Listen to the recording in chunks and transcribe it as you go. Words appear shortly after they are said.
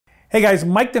Hey guys,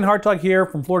 Mike Hartog here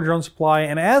from Florida Drone Supply,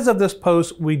 and as of this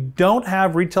post, we don't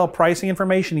have retail pricing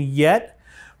information yet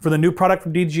for the new product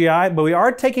from DJI, but we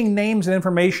are taking names and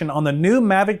information on the new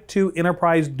Mavic 2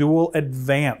 Enterprise Dual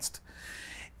Advanced.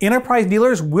 Enterprise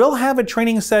dealers will have a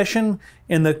training session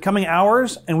in the coming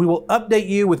hours, and we will update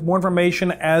you with more information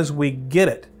as we get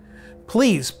it.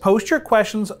 Please post your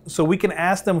questions so we can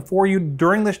ask them for you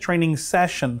during this training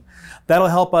session. That'll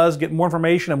help us get more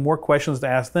information and more questions to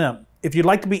ask them. If you'd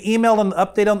like to be emailed an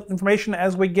update on information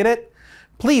as we get it,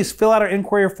 please fill out our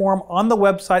inquiry form on the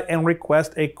website and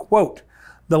request a quote.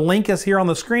 The link is here on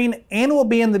the screen and will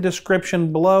be in the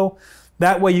description below.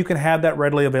 That way you can have that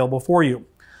readily available for you.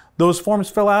 Those forms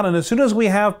fill out, and as soon as we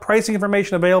have pricing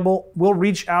information available, we'll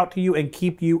reach out to you and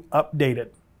keep you updated.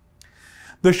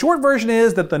 The short version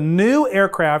is that the new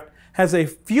aircraft has a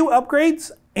few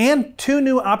upgrades and 2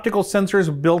 new optical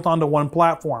sensors built onto one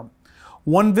platform.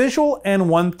 One visual and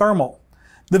one thermal.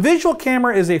 The visual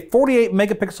camera is a 48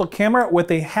 megapixel camera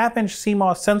with a 1/2-inch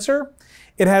CMOS sensor.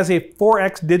 It has a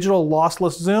 4x digital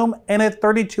lossless zoom and a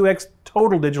 32x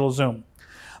total digital zoom.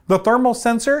 The thermal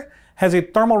sensor has a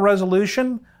thermal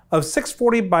resolution of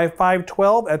 640 by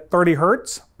 512 at 30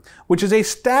 Hertz, which is a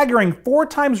staggering 4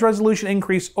 times resolution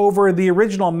increase over the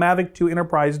original Mavic 2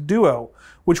 Enterprise Duo,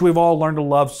 which we've all learned to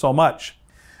love so much.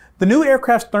 The new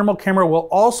aircraft's thermal camera will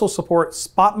also support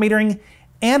spot metering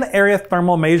and area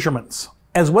thermal measurements,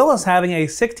 as well as having a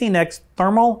 16x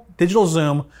thermal digital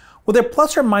zoom with a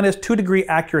 ±2-degree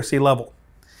accuracy level.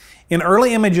 In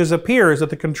early images, it appears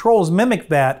that the controls mimic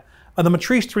that of the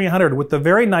Matrice 300 with the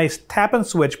very nice tap and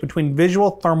switch between visual,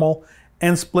 thermal,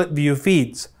 and split view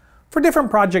feeds. For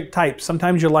different project types,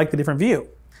 sometimes you like the different view.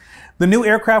 The new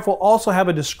aircraft will also have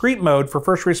a discrete mode for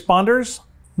first responders,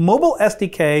 mobile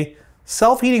SDK,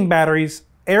 self-heating batteries,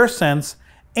 AirSense,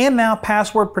 and now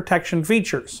password protection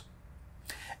features,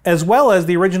 as well as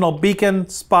the original beacon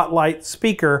spotlight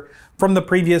speaker from the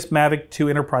previous Mavic 2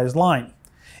 Enterprise line.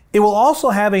 It will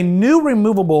also have a new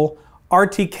removable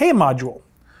RTK module.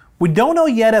 We don't know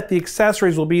yet if the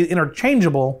accessories will be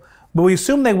interchangeable, but we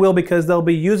assume they will because they'll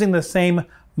be using the same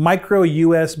micro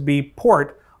USB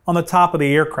port on the top of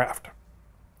the aircraft.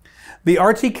 The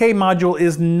RTK module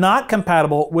is not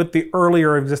compatible with the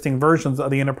earlier existing versions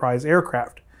of the Enterprise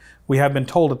aircraft, we have been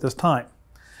told at this time.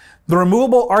 The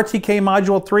removable RTK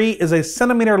Module 3 is a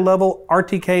centimeter level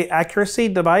RTK accuracy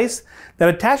device that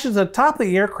attaches to the top of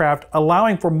the aircraft,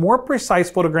 allowing for more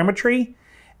precise photogrammetry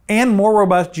and more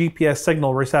robust GPS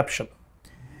signal reception.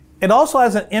 It also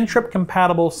has an in-trip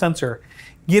compatible sensor,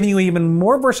 giving you even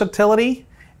more versatility,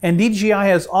 and DJI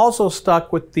has also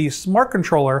stuck with the smart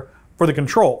controller for the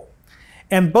control.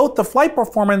 And both the flight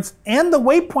performance and the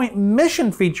waypoint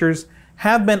mission features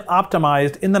have been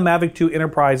optimized in the Mavic 2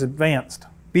 Enterprise Advanced.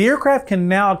 The aircraft can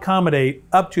now accommodate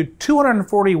up to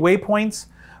 240 waypoints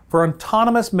for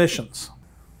autonomous missions,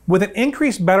 with an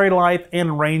increased battery life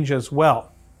and range as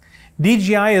well.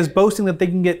 DJI is boasting that they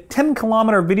can get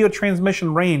 10-kilometer video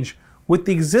transmission range with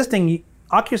the existing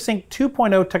OcuSync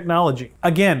 2.0 technology.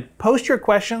 Again, post your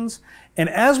questions, and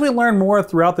as we learn more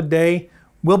throughout the day,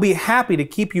 we'll be happy to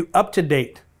keep you up to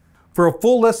date. For a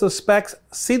full list of specs,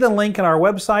 see the link in our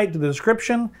website to the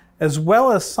description, as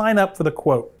well as sign up for the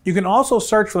quote. You can also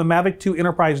search for the Mavic 2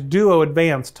 Enterprise Duo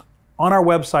Advanced on our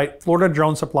website,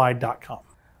 floridadronesupply.com.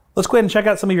 Let's go ahead and check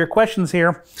out some of your questions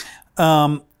here.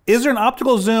 Is there an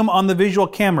optical zoom on the visual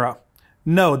camera?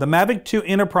 No, the Mavic 2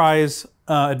 Enterprise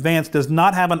Advanced does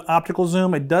not have an optical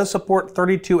zoom. It does support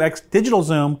 32x digital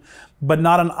zoom, but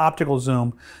not an optical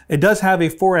zoom. It does have a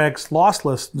 4x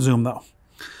lossless zoom though.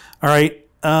 All right.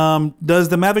 Does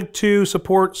the Mavic 2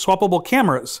 support swappable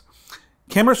cameras?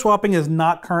 Camera swapping is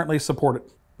not currently supported.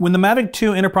 When the Mavic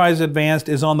 2 Enterprise Advanced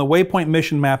is on the waypoint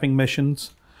mission mapping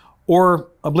missions or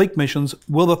oblique missions,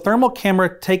 will the thermal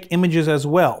camera take images as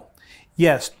well?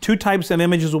 Yes, 2 types of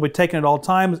images will be taken at all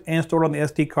times and stored on the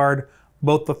SD card,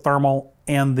 both the thermal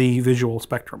and the visual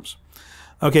spectrums.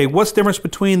 Okay, what's the difference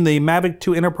between the Mavic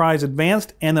 2 Enterprise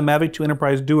Advanced and the Mavic 2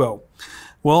 Enterprise Duo?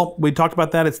 Well, we talked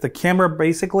about that. It's the camera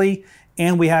basically,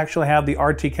 and we actually have the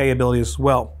RTK ability as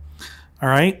well. All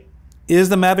right. Is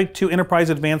the Mavic 2 Enterprise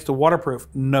Advanced waterproof?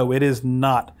 No, it is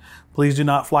not. Please do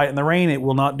not fly it in the rain. It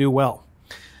will not do well.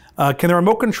 Can the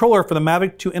remote controller for the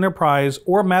Mavic 2 Enterprise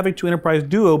or Mavic 2 Enterprise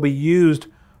Duo be used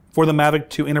for the Mavic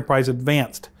 2 Enterprise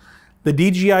Advanced? The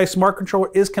DJI Smart Controller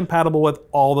is compatible with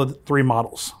all the 3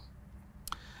 models.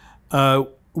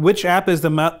 Which app is the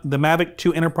Mavic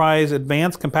 2 Enterprise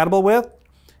Advanced compatible with?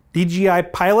 DJI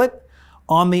Pilot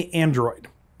on the Android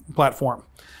platform.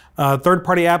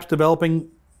 Third-party apps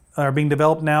are being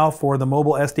developed now for the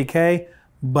mobile SDK,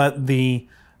 but the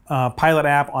Pilot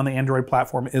app on the Android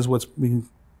platform is what's being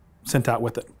sent out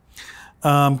with it.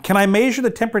 Can I measure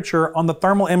the temperature on the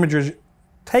thermal images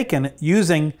taken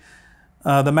using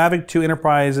the Mavic 2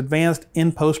 Enterprise Advanced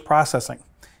in post-processing?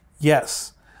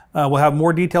 Yes. We'll have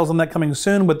more details on that coming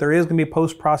soon, but there is going to be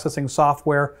post-processing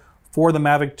software for the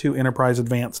Mavic 2 Enterprise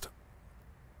Advanced.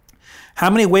 How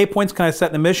many waypoints can I set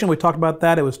in the mission? We talked about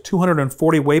that. It was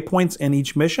 240 waypoints in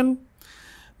each mission.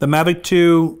 The Mavic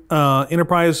 2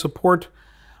 Enterprise support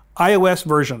iOS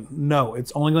version? No,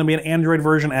 it's only going to be an Android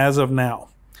version as of now.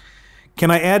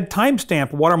 Can I add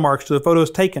timestamp watermarks to the photos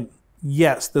taken?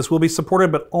 Yes, this will be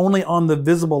supported, but only on the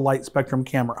visible light spectrum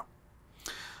camera.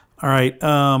 All right.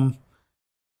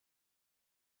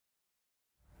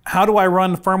 How do I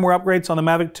run firmware upgrades on the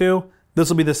Mavic 2? This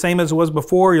will be the same as it was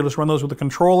before. You'll just run those with the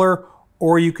controller,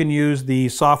 or you can use the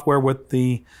software with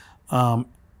the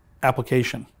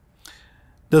application.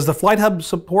 Does the Flight Hub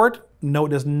support? No, it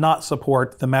does not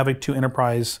support the Mavic 2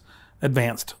 Enterprise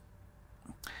Advanced.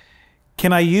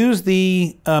 Can I use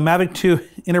the Mavic 2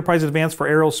 Enterprise Advanced for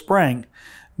aerial spraying?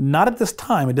 Not at this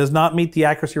time. It does not meet the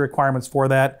accuracy requirements for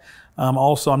that.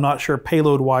 Also, I'm not sure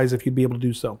payload-wise if you'd be able to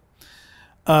do so.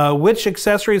 Which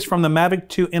accessories from the Mavic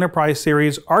 2 Enterprise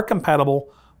series are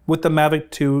compatible with the Mavic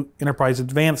 2 Enterprise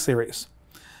Advanced series?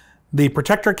 The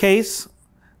protector case,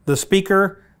 the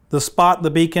speaker, the spot, the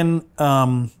beacon,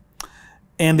 and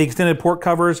the extended port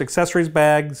covers, accessories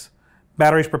bags,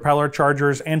 batteries, propeller,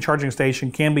 chargers, and charging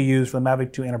station can be used for the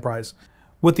Mavic 2 Enterprise.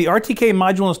 With the RTK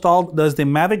module installed, does the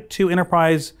Mavic 2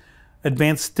 Enterprise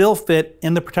Advanced still fit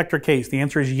in the protector case? The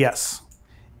answer is yes.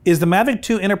 Is the Mavic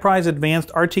 2 Enterprise Advanced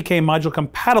RTK module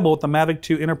compatible with the Mavic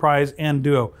 2 Enterprise and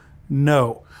Duo?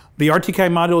 No. The RTK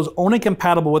module is only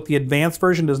compatible with the Advanced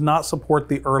version, does not support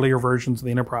the earlier versions of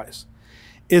the Enterprise.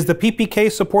 Is the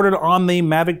PPK supported on the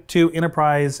Mavic 2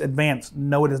 Enterprise Advanced?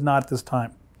 No, it is not at this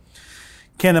time.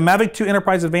 Can the Mavic 2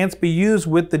 Enterprise Advanced be used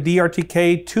with the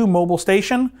Drtk 2 mobile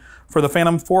station for the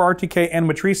Phantom 4 RTK and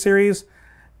Matrice series?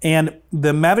 And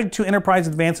the Mavic 2 Enterprise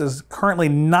Advanced is currently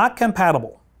not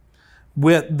compatible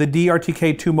with the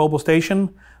Drtk 2 mobile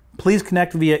station. Please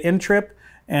connect via Intrip,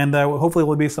 and hopefully there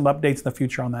will be some updates in the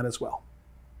future on that as well.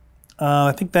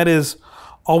 I think that is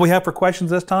all we have for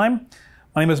questions this time.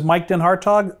 My name is Mike Den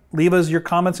Hartog. Leave us your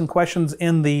comments and questions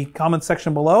in the comments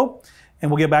section below, and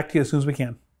we'll get back to you as soon as we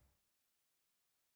can.